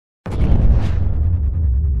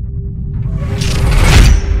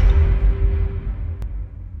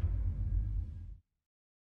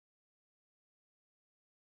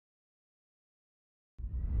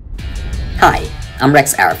Hi, I'm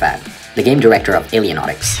Rex Arafat, the game director of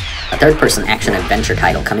Alienautics, a third-person action-adventure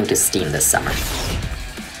title coming to Steam this summer.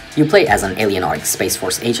 You play as an Alienautics Space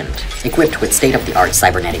Force Agent, equipped with state-of-the-art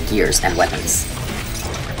cybernetic gears and weapons.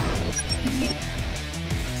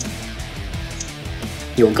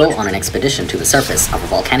 You will go on an expedition to the surface of a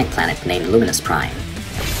volcanic planet named Luminus Prime.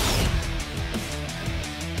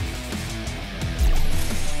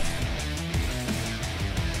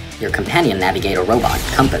 Your companion navigator robot,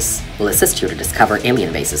 Compass, will assist you to discover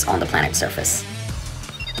alien bases on the planet's surface.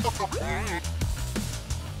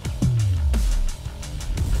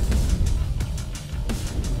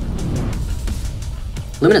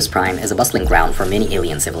 Luminus Prime is a bustling ground for many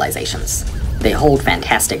alien civilizations. They hold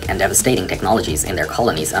fantastic and devastating technologies in their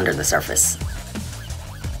colonies under the surface.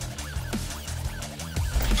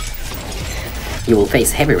 You will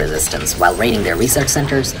face heavy resistance while raiding their research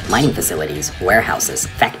centers, mining facilities, warehouses,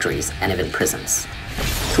 factories, and even prisons.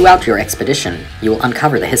 Throughout your expedition, you will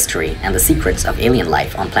uncover the history and the secrets of alien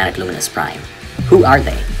life on planet Luminus Prime. Who are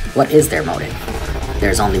they? What is their motive?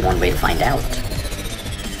 There's only one way to find out.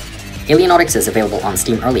 Alienautics is available on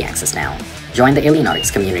Steam Early Access now. Join the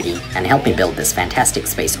Alienautics community and help me build this fantastic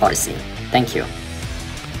space odyssey. Thank you.